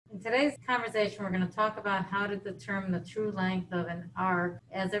In today's conversation, we're going to talk about how to determine the true length of an arc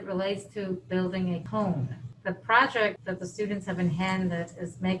as it relates to building a cone. The project that the students have in hand that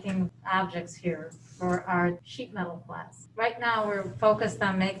is making objects here for our sheet metal class. Right now, we're focused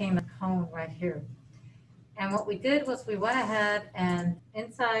on making the cone right here. And what we did was we went ahead and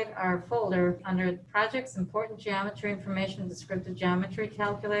inside our folder under Projects, Important Geometry Information, Descriptive Geometry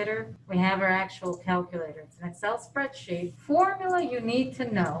Calculator, we have our actual calculator. It's an Excel spreadsheet. Formula you need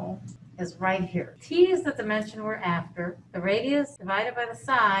to know is right here. T is the dimension we're after. The radius divided by the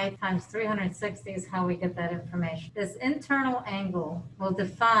side times 360 is how we get that information. This internal angle will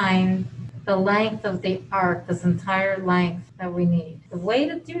define the length of the arc, this entire length that we need. The way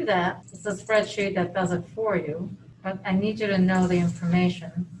to do that is a spreadsheet that does it for you, but I need you to know the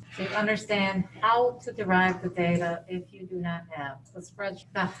information so you understand how to derive the data if you do not have the spreadsheet.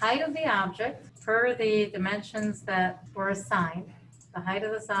 The height of the object per the dimensions that were assigned. The height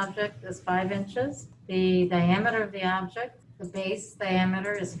of this object is 5 inches. The diameter of the object, the base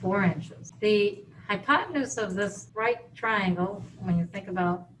diameter is 4 inches. The hypotenuse of this right triangle, when you think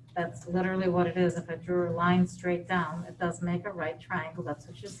about that's literally what it is. If I drew a line straight down, it does make a right triangle. That's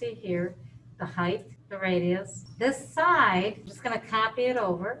what you see here. The height, the radius. This side, I'm just going to copy it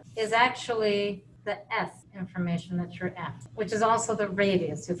over, is actually the S information that you're after, which is also the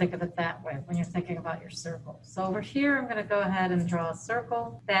radius. You think of it that way when you're thinking about your circle. So over here, I'm going to go ahead and draw a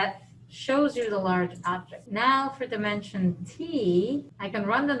circle that shows you the large object. Now for dimension T, I can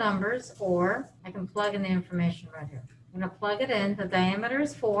run the numbers or I can plug in the information right here. I'm going to plug it in. The diameter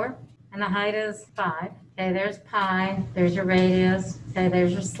is 4 and the height is 5. Okay, there's pi, there's your radius, okay,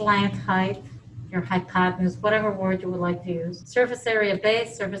 there's your slant height, your hypotenuse, whatever word you would like to use. Surface area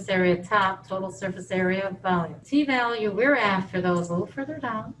base, surface area top, total surface area volume. T value, we're after those a little further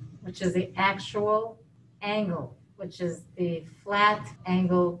down, which is the actual angle, which is the flat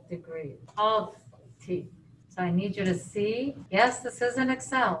angle degree of T. So I need you to see, yes, this is in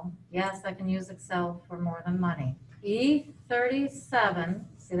Excel. Yes, I can use Excel for more than money. E37,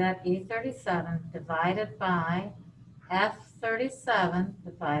 see that E37 divided by F37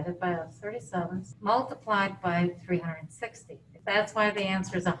 divided by F37 multiplied by 360. That's why the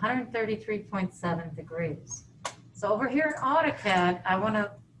answer is 133.7 degrees. So over here in AutoCAD, I want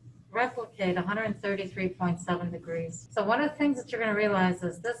to replicate 133.7 degrees. So one of the things that you're going to realize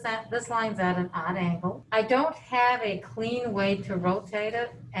is this line's at an odd angle. I don't have a clean way to rotate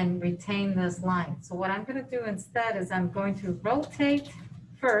it and retain this line. So what I'm going to do instead is I'm going to rotate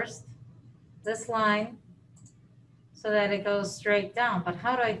first this line so that it goes straight down. But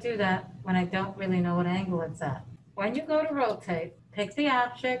how do I do that when I don't really know what angle it's at? When you go to rotate, pick the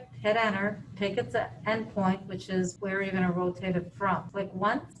object, hit enter, pick its endpoint, which is where you're going to rotate it from. Click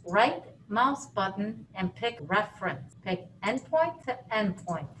once, right mouse button, and pick reference. Pick endpoint to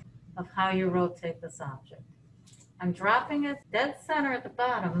endpoint of how you rotate this object. I'm dropping it dead center at the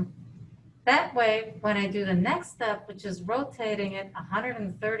bottom. That way, when I do the next step, which is rotating it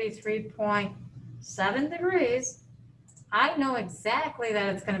 133.7 degrees, I know exactly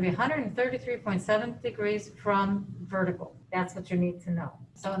that it's going to be 133.7 degrees from vertical. That's what you need to know.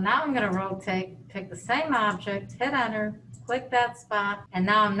 So now I'm going to rotate, pick the same object, hit enter, click that spot, and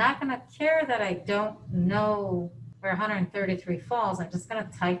now I'm not going to care that I don't know where 133 falls. I'm just going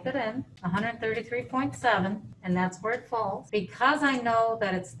to type it in, 133.7, and that's where it falls. Because I know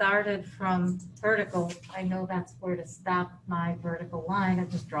that it started from vertical, I know that's where to stop my vertical line. I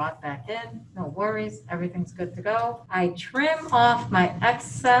just draw it back in, no worries, everything's good to go. I trim off my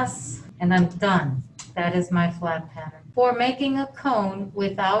excess, and I'm done. That is my flat pattern for making a cone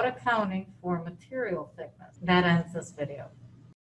without accounting for material thickness. That ends this video.